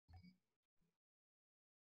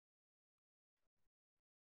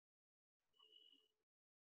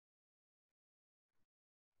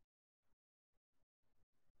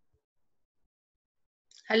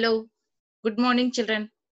Hello, good morning, children.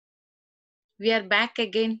 We are back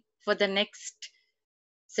again for the next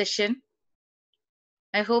session.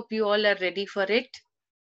 I hope you all are ready for it.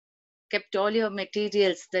 Kept all your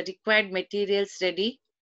materials, the required materials ready.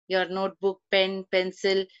 Your notebook, pen,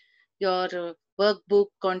 pencil, your workbook,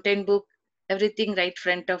 content book, everything right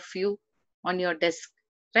front of you on your desk,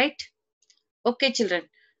 right? Okay, children.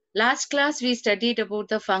 Last class we studied about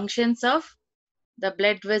the functions of the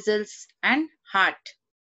blood vessels and heart.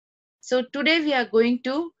 So today we are going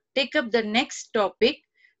to take up the next topic.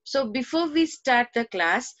 So before we start the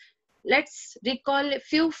class, let's recall a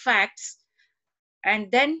few facts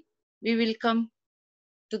and then we will come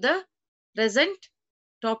to the present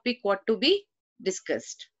topic what to be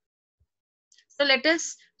discussed. So let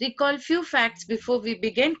us recall few facts before we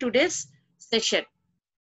begin today's session.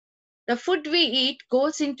 The food we eat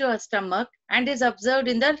goes into our stomach and is absorbed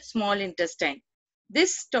in the small intestine.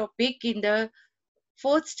 This topic in the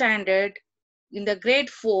fourth standard, in the grade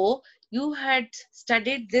 4, you had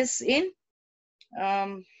studied this in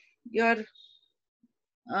your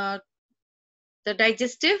the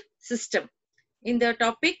digestive system. In the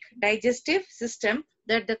topic digestive system,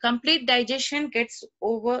 that the complete digestion gets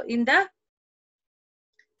over in the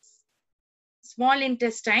small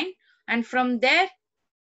intestine, and from there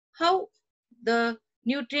how the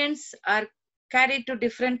nutrients are carried to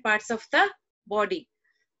different parts of the body.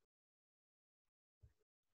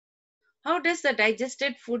 How does the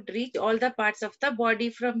digested food reach all the parts of the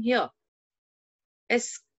body from here?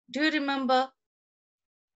 Yes, do you remember?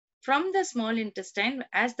 From the small intestine,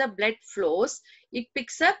 as the blood flows, it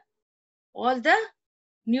picks up all the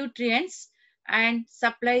nutrients and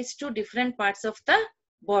supplies to different parts of the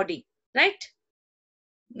body, right?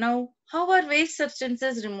 Now, how are waste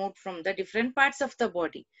substances removed from the different parts of the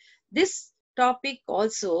body? This topic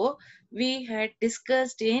also we had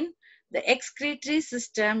discussed in the excretory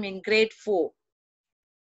system in grade 4.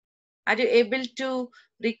 Are you able to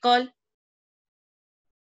recall?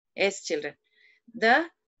 Yes, children. The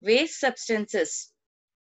waste substances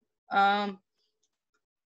are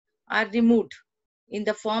removed in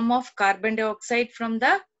the form of carbon dioxide from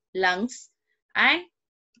the lungs, and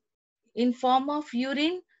in form of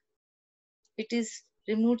urine it is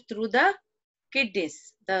removed through the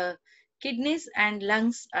kidneys. The kidneys and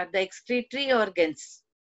lungs are the excretory organs,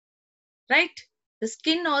 right? The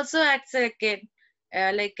skin also acts like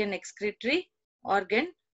an excretory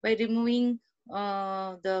organ by removing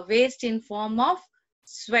the waste in form of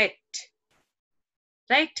sweat,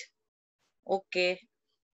 right? Okay,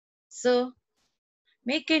 so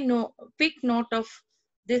make a quick note of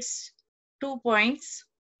this 2 points.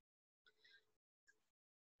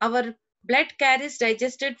 Our blood carries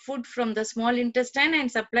digested food from the small intestine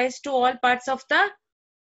and supplies to all parts of the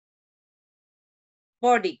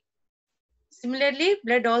body. Similarly,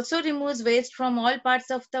 blood also removes waste from all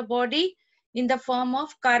parts of the body in the form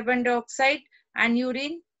of carbon dioxide and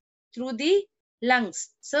urine through the lungs.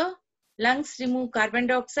 So, lungs remove carbon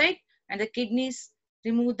dioxide and the kidneys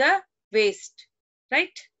remove the waste,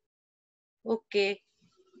 right? Okay,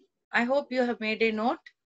 I hope you have made a note.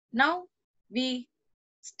 Now, we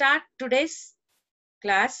start today's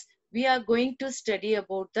class. We are going to study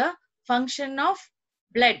about the function of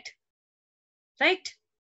blood, right?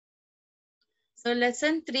 So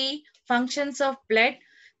lesson 3, functions of blood.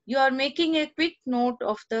 You are making a quick note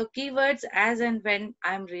of the keywords as and when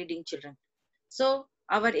I am reading, children. So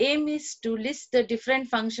our aim is to list the different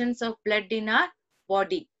functions of blood in our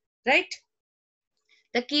body, right?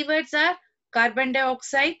 The keywords are carbon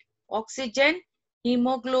dioxide, oxygen,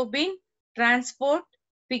 hemoglobin, transport,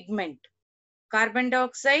 pigment. Carbon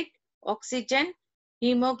dioxide, oxygen,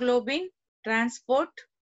 hemoglobin, transport,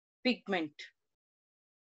 pigment.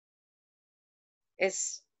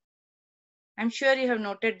 Yes, I'm sure you have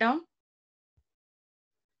noted down.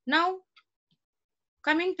 Now,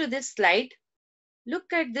 coming to this slide,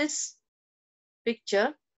 look at this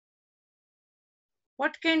picture.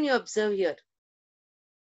 What can you observe here?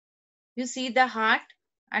 You see the heart,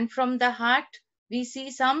 and from the heart, we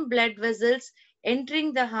see some blood vessels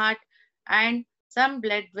entering the heart, and some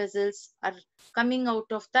blood vessels are coming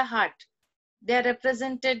out of the heart. They are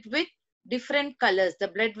represented with different colors. The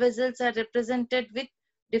blood vessels are represented with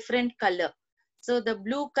different color. So the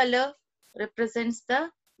blue color represents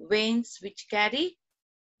the veins which carry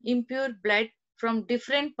impure blood from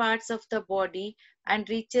different parts of the body and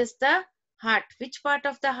reaches the heart. Which part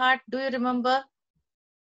of the heart do you remember?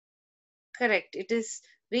 Correct. It is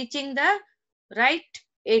reaching the right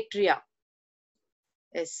atria.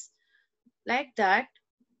 Yes. Like that,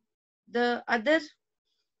 the other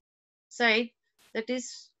side, that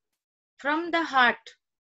is from the heart,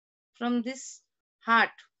 from this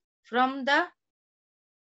heart. From the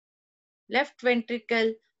left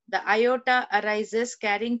ventricle, the aorta arises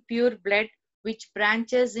carrying pure blood which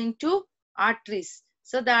branches into arteries.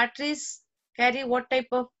 So the arteries carry what type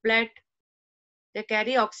of blood? They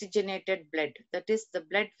carry oxygenated blood. That is the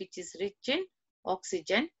blood which is rich in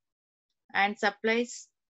oxygen and supplies.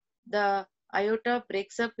 The aorta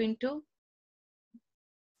breaks up into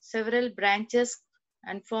several branches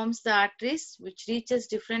and forms the arteries which reaches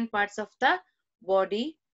different parts of the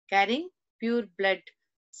body carrying pure blood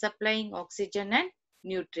supplying oxygen and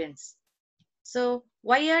nutrients. So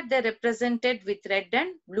why are they represented with red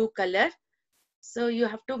and blue color? So you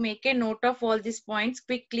have to make a note of all these points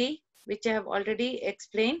quickly, which I have already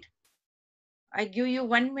explained. I give you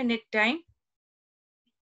 1 minute time.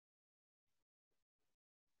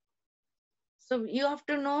 So you have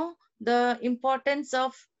to know the importance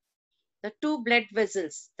of the two blood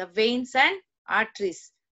vessels, the veins and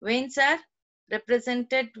arteries. Veins are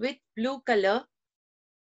represented with blue color,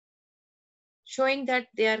 showing that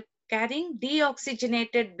they are carrying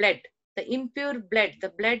deoxygenated blood, the impure blood, the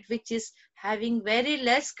blood which is having very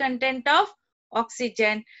less content of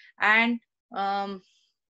oxygen and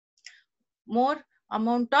more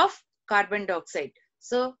amount of carbon dioxide.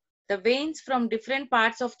 So the veins from different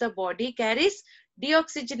parts of the body carries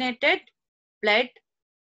deoxygenated blood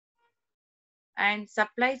and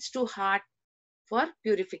supplies to heart for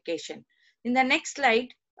purification. In the next slide,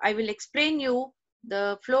 I will explain you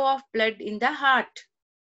the flow of blood in the heart,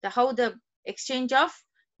 how the exchange of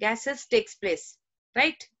gases takes place,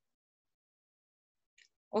 right?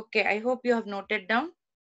 Okay, I hope you have noted down.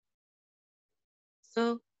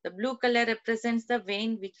 So the blue color represents the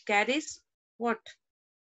vein which carries what?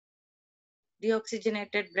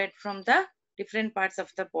 Deoxygenated blood from the different parts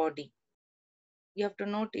of the body. You have to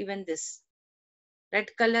note even this. Red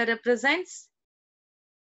color represents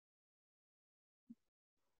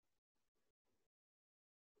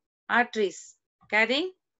arteries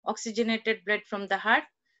carrying oxygenated blood from the heart.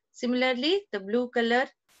 Similarly, the blue color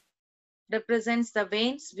represents the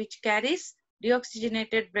veins which carries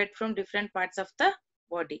deoxygenated blood from different parts of the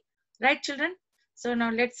body. Right, children? So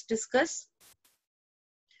now let's discuss.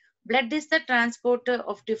 Blood is the transporter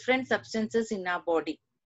of different substances in our body.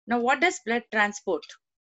 Now, what does blood transport?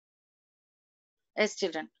 Yes,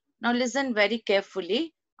 children. Now listen very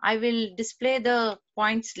carefully. I will display the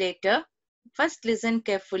points later. First, listen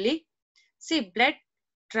carefully. See, blood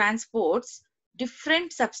transports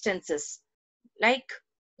different substances. Like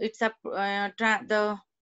it's the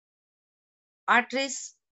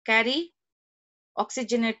arteries carry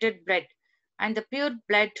oxygenated blood, and the pure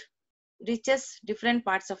blood reaches different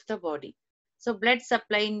parts of the body. So blood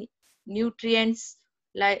supply nutrients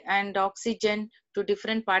and oxygen to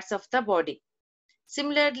different parts of the body.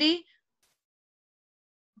 Similarly,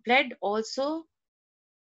 blood also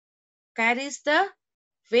carries the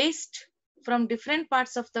waste from different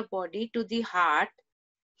parts of the body to the heart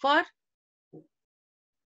for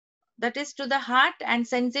that is to the heart and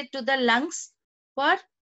sends it to the lungs for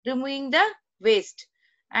removing the waste.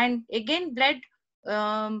 And again blood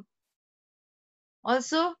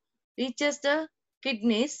also reaches the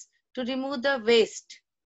kidneys to remove the waste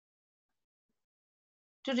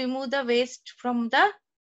from the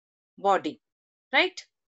body, right?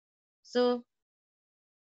 So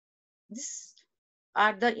these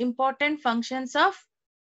are the important functions of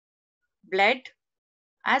blood.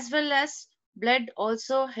 As well as blood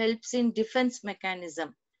also helps in defense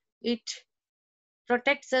mechanism. It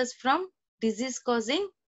protects us from disease causing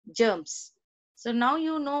germs. So now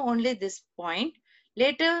you know only this point.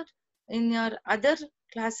 Later in your other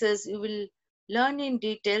classes you will learn in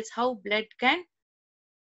details how blood can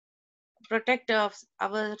protect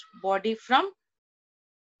our body from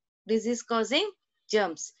disease causing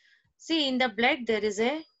germs. See, in the blood there is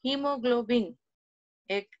a hemoglobin,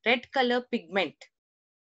 a red color pigment.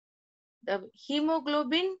 The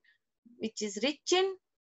hemoglobin, which is rich in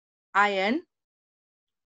iron,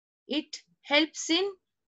 it helps in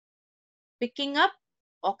picking up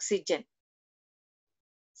oxygen.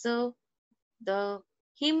 So the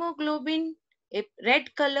hemoglobin, a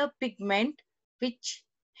red color pigment which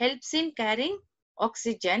helps in carrying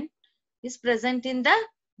oxygen, is present in the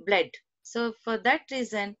blood. So for that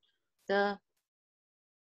reason, the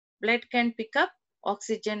blood can pick up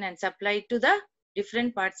oxygen and supply it to the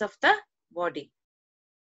different parts of the body.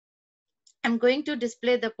 I'm going to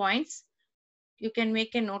display the points. You can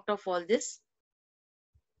make a note of all this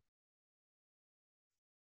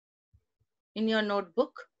in your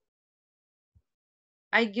notebook.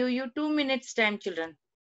 I give you 2 minutes time, children.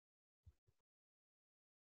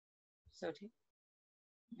 Sorry.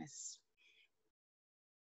 Yes.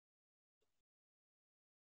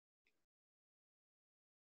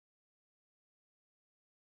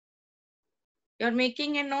 You're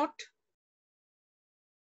making a note?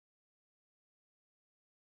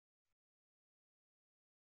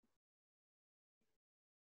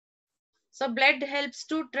 So blood helps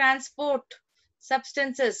to transport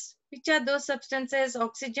substances. Which are those substances?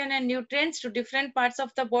 Oxygen and nutrients to different parts of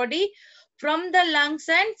the body from the lungs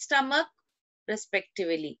and stomach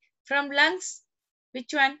respectively. From lungs,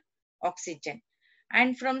 which one? Oxygen.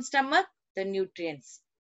 And from stomach, the nutrients.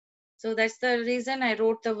 So that's the reason I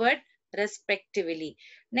wrote the word respectively.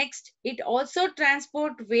 Next, it also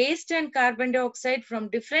transport waste and carbon dioxide from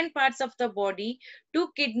different parts of the body to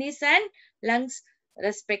kidneys and lungs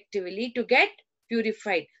respectively to get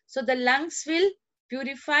purified. So the lungs will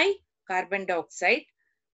purify carbon dioxide.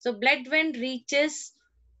 So blood when reaches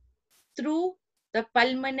through the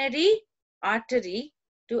pulmonary artery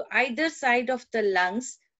to either side of the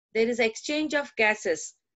lungs, there is exchange of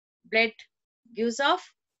gases. Blood gives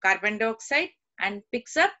off carbon dioxide and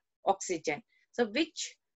picks up oxygen. So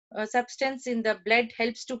which substance in the blood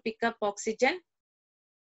helps to pick up oxygen?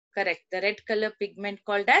 Correct. The red color pigment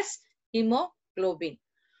called as hemoglobin.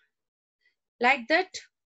 Like that,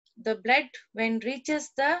 the blood when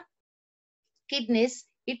reaches the kidneys,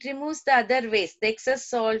 it removes the other waste, the excess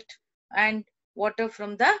salt and water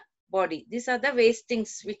from the body. These are the waste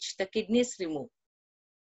things which the kidneys remove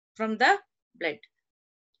from the blood,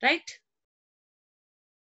 right?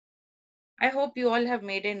 I hope you all have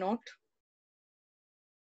made a note.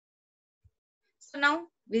 So now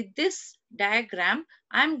with this diagram,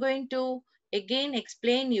 I'm going to again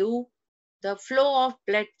explain you the flow of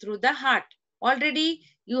blood through the heart. Already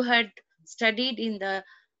you had studied in the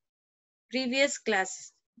previous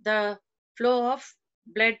class the flow of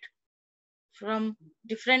blood from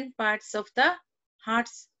different parts of the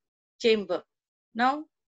heart's chamber. Now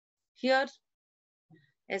here,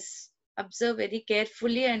 as observe very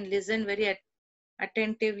carefully and listen very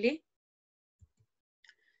attentively.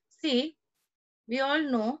 See, we all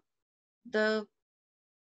know the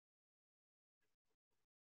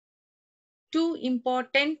two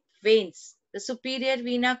important veins, the superior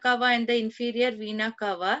vena cava and the inferior vena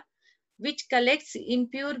cava, which collects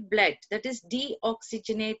impure blood, that is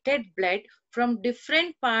deoxygenated blood from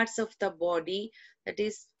different parts of the body, that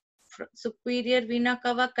is superior vena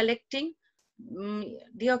cava collecting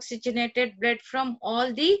deoxygenated blood from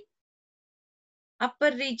all the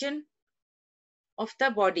upper region of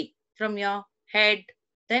the body, from your head,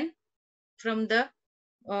 then from the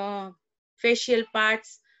facial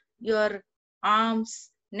parts, your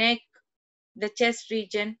arms, neck, the chest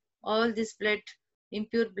region, all this blood,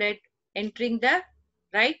 impure blood entering the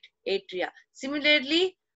right atria.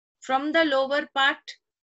 Similarly, from the lower part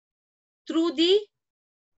through the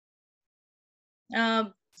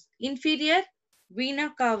inferior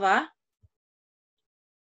vena cava,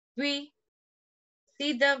 we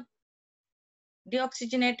see the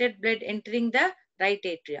deoxygenated blood entering the right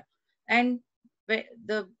atria. And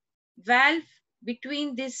the valve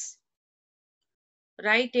between this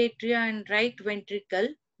right atria and right ventricle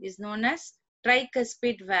is known as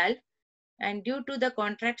tricuspid valve, and due to the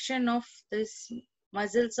contraction of this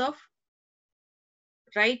muscles of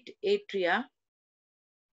right atria,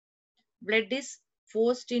 blood is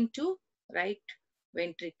forced into right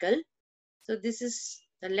ventricle. So this is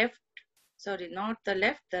the left, sorry, not the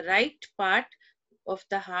left, the right part of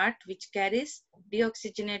the heart which carries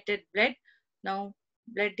deoxygenated blood. Now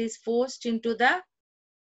blood is forced into the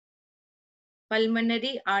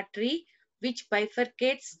pulmonary artery which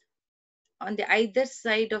bifurcates on the either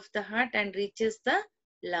side of the heart and reaches the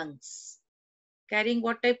lungs. Carrying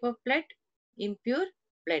what type of blood? Impure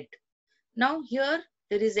blood. Now here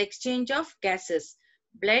there is exchange of gases.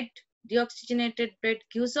 Blood, deoxygenated blood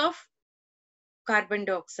gives off carbon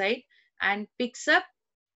dioxide and picks up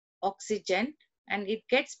oxygen and it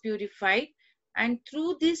gets purified, and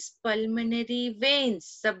through these pulmonary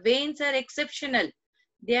veins, the veins are exceptional.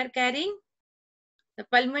 They are carrying, the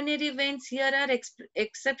pulmonary veins here are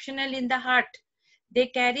exceptional in the heart. They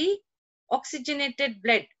carry oxygenated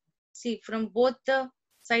blood. See, from both the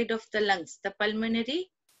side of the lungs, the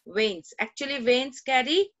pulmonary veins. Actually, veins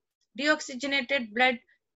carry deoxygenated blood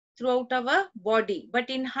throughout our body. But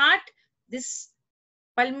in heart, this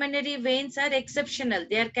pulmonary veins are exceptional.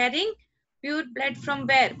 They are carrying pure blood from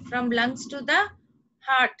where? From lungs to the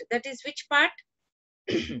heart. That is which part?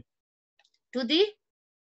 To the,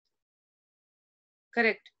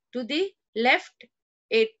 correct, to the left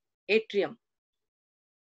atrium.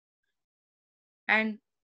 And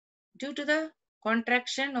due to the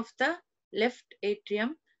contraction of the left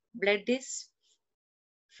atrium, blood is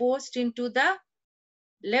forced into the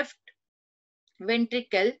left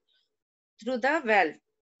ventricle through the valve.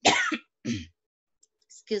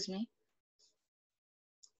 Excuse me.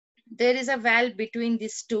 there is a valve between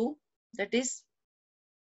these two, that is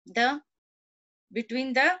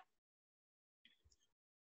between the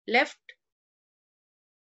left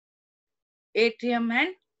atrium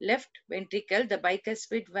and left ventricle, the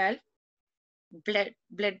bicuspid valve.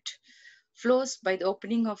 Blood flows by the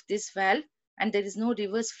opening of this valve, and there is no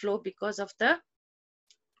reverse flow because of the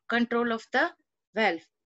control of the valve.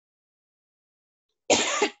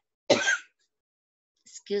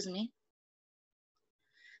 Excuse me.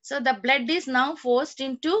 So the blood is now forced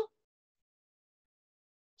into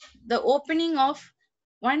the opening of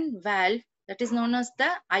one valve, that is known as the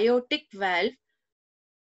aortic valve.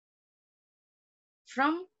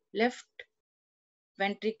 From left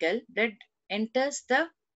ventricle, blood enters the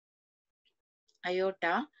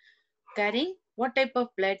aorta carrying what type of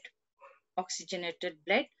blood? Oxygenated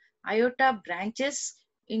blood. Aorta branches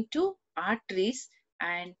into arteries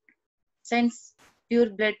and sends pure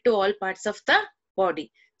blood to all parts of the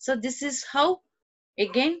body. So this is how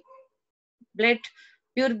again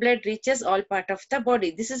pure blood reaches all part of the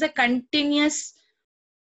body. This is a continuous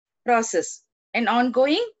process, an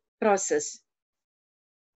ongoing process.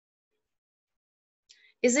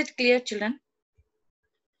 Is it clear, children?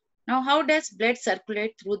 Now, how does blood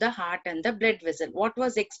circulate through the heart and the blood vessel? What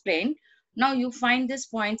was explained? Now you find these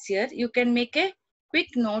points here. You can make a quick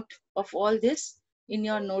note of all this in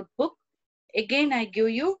your notebook. Again, I give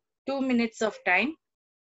you 2 minutes of time.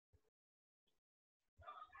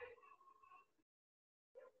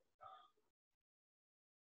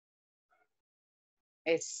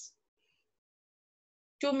 Yes.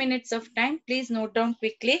 2 minutes of time. Please note down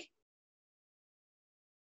quickly.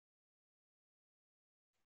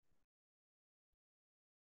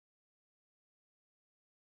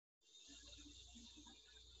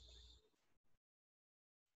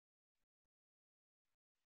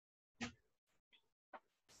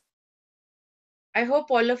 I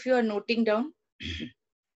hope all of you are noting down.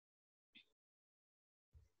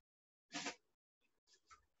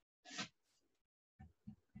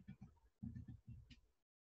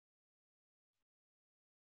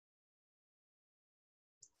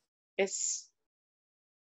 Yes.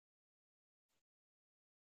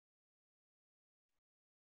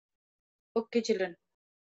 Okay, children.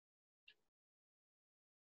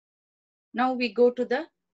 Now we go to the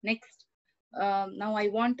next. Now I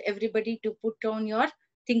want everybody to put on your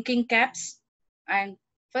thinking caps and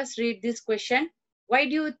first read this question. Why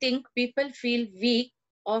do you think people feel weak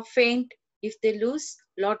or faint if they lose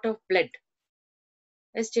lot of blood?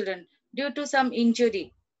 Yes, children, due to some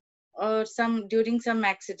injury or during some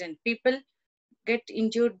accident, people get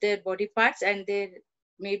injured their body parts and there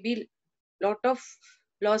may be lot of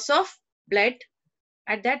loss of blood.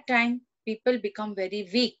 At that time, people become very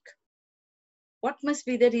weak. What must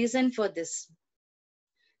be the reason for this?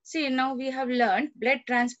 See, now we have learned blood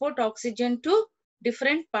transport oxygen to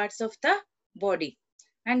different parts of the body.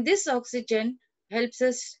 And this oxygen helps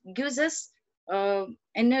us, gives us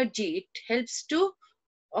energy. It helps to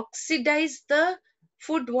oxidize the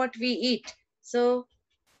food what we eat. So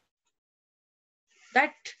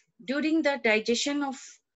that during the digestion of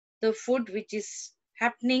the food which is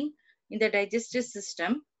happening in the digestive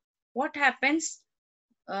system, what happens?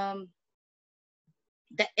 The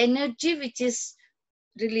energy which is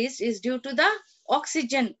released is due to the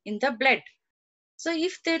oxygen in the blood. So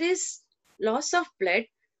if there is loss of blood,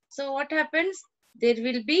 so what happens? There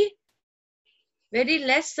will be very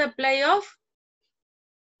less supply of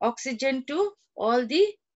oxygen to all the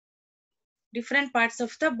different parts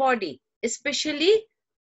of the body, especially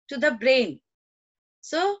to the brain.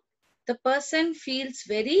 So the person feels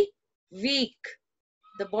very weak.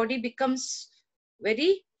 The body becomes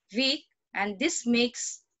very weak and this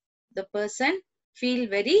makes the person feel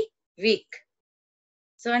very weak.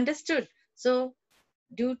 So understood? So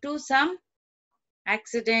due to some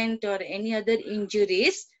accident or any other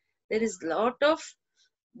injuries, there is a lot of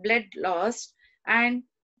blood lost and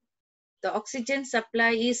the oxygen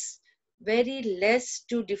supply is very less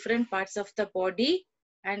to different parts of the body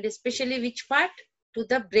and especially which part? To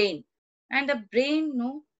the brain. And the brain,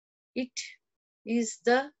 no, it is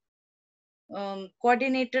the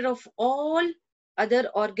coordinator of all other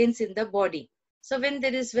organs in the body. So when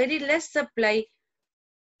there is very less supply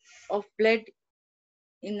of blood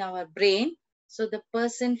in our brain, so the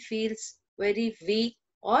person feels very weak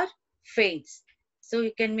or faints. So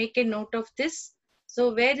you can make a note of this.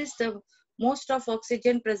 So where is the most of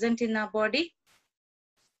oxygen present in our body?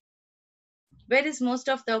 Where is most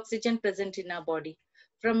of the oxygen present in our body?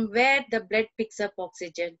 From where the blood picks up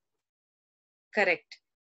oxygen? Correct.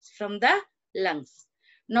 From the lungs.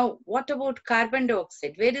 Now, what about carbon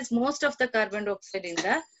dioxide? Where is most of the carbon dioxide in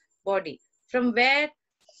the body? From where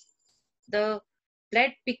the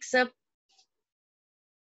blood picks up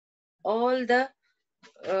all the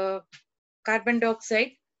carbon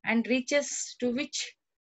dioxide and reaches to which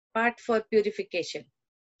part for purification?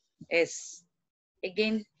 Yes,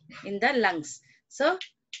 again in the lungs. So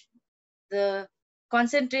the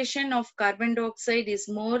concentration of carbon dioxide is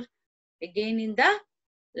more again in the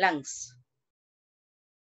lungs.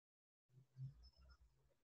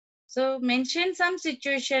 So mention some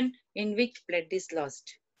situation in which blood is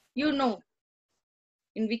lost. You know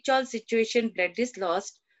in which all situation blood is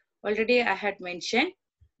lost. Already I had mentioned.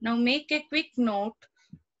 Now make a quick note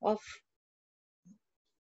of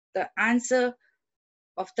the answer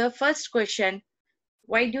of the first question.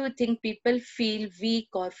 Why do you think people feel weak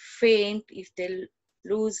or faint if they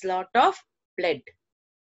lose lot of blood?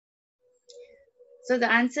 So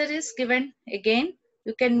the answer is given again.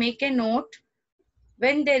 You can make a note.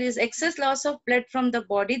 When there is excess loss of blood from the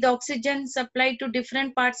body, the oxygen supply to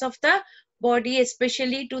different parts of the body,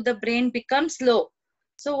 especially to the brain, becomes low.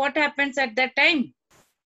 So what happens at that time?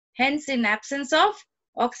 Hence, in absence of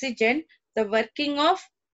oxygen, the working of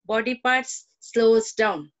body parts slows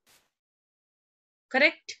down.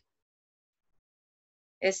 Correct?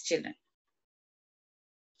 Yes, children.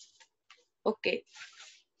 Okay.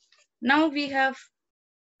 Now we have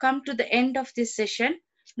come to the end of this session.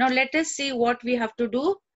 Now let us see what we have to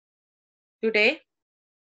do today.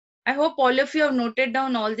 I hope all of you have noted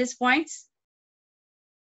down all these points.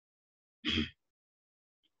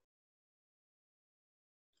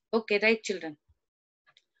 Okay, right, children.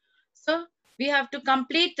 So we have to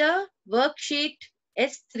complete the worksheet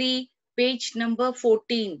S3, page number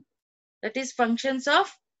 14. That is functions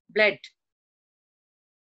of blood.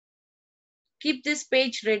 Keep this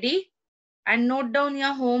page ready and note down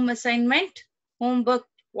your home assignment, homework,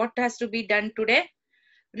 what has to be done today.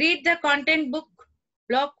 Read the content book,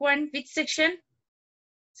 block 1, which section?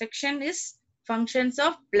 Section is functions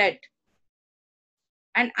of blood.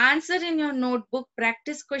 And answer in your notebook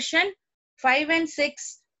practice question 5 and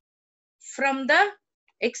 6 from the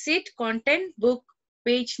exit content book,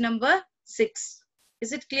 page number 6.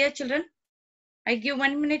 Is it clear, children? I give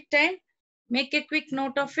 1 minute time. Make a quick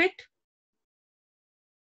note of it.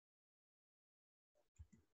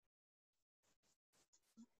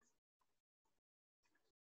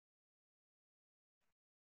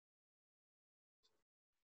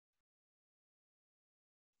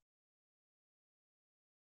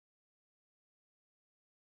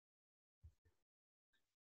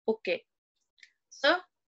 Okay. So,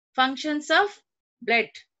 functions of blood.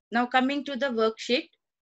 Now coming to the worksheet.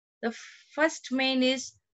 The first main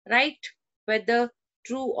is write whether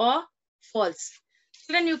true or false.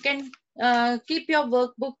 Then you can keep your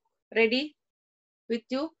workbook ready with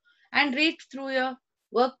you and read through your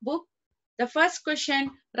workbook. The first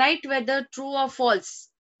question, write whether true or false.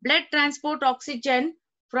 Blood transport oxygen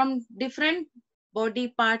from different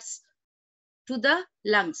body parts to the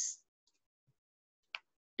lungs.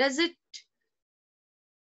 Does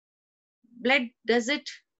it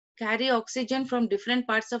carry oxygen from different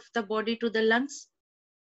parts of the body to the lungs?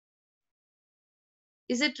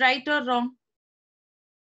 Is it right or wrong?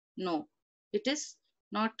 No, it is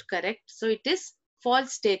not correct. So it is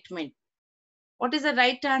false statement. What is the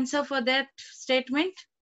right answer for that statement?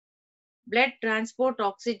 Blood transport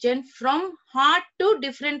oxygen from heart to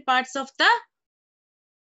different parts of the,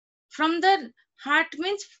 from the heart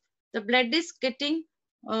means the blood is getting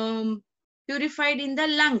purified in the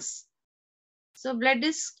lungs. So blood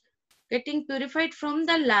is getting purified from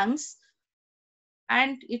the lungs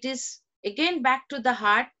and it is again back to the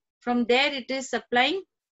heart. From there it is supplying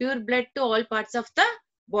pure blood to all parts of the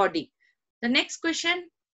body. The next question,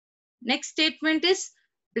 next statement is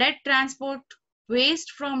blood transport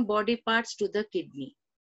waste from body parts to the kidney,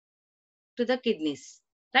 to the kidneys,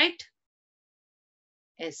 right?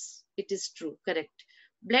 Yes, it is true, correct.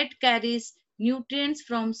 Blood carries nutrients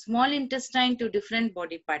from small intestine to different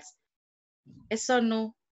body parts. Yes or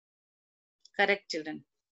no? Correct, children.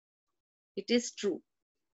 It is true.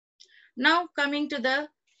 Now coming to the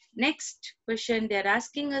next question, they are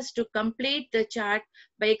asking us to complete the chart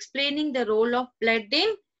by explaining the role of blood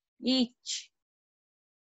in each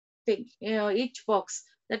thing, each box.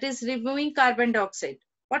 That is removing carbon dioxide.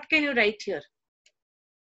 What can you write here?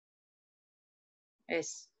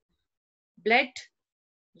 Yes. Blood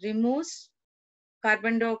removes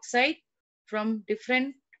carbon dioxide from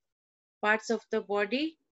different parts of the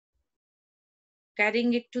body,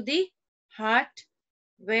 carrying it to the heart,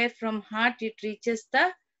 where from heart it reaches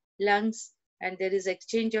the lungs and there is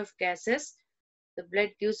exchange of gases. The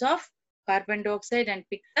blood gives off carbon dioxide and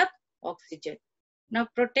picks up oxygen. Now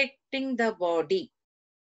protecting the body.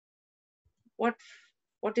 What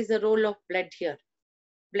What is the role of blood here?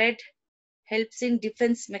 Blood helps in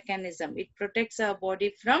defense mechanism. It protects our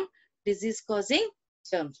body from disease causing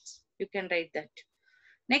germs. You can write that.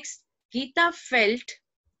 Next, Geeta felt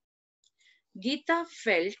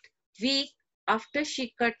weak after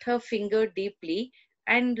she cut her finger deeply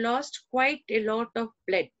and lost quite a lot of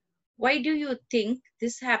blood. Why do you think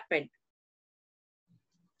this happened?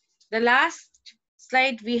 The last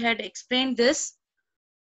slide we had explained this.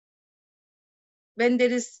 When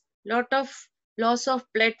there is lot of loss of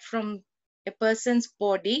blood from a person's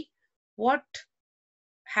body, what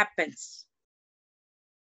happens?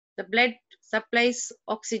 The blood supplies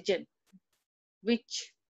oxygen,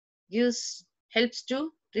 which helps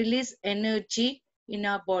to release energy in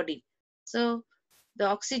our body. So the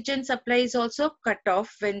oxygen supply is also cut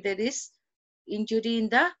off when there is injury in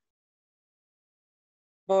the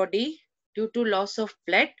body due to loss of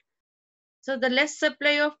blood. So the less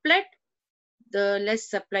supply of blood, the less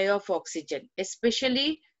supply of oxygen,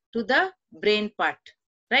 especially to the brain part,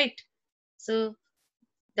 right? So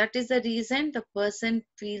that is the reason the person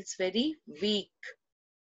feels very weak,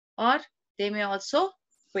 or they may also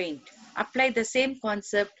faint. Apply the same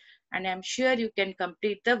concept and I'm sure you can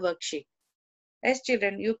complete the worksheet. Yes,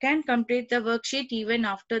 children, you can complete the worksheet even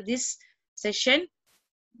after this session.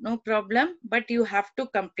 No problem, but you have to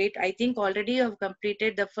complete. I think already you have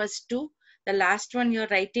completed the first two. The last one you're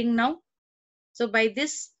writing now. So by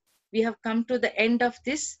this, we have come to the end of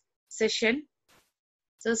this session.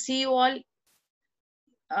 So see you all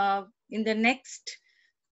in the next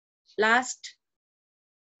last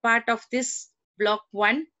part of this block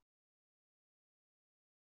 1.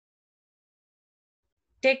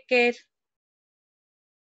 Take care.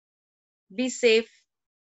 Be safe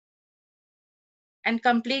and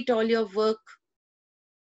complete all your work.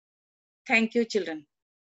 Thank you, children.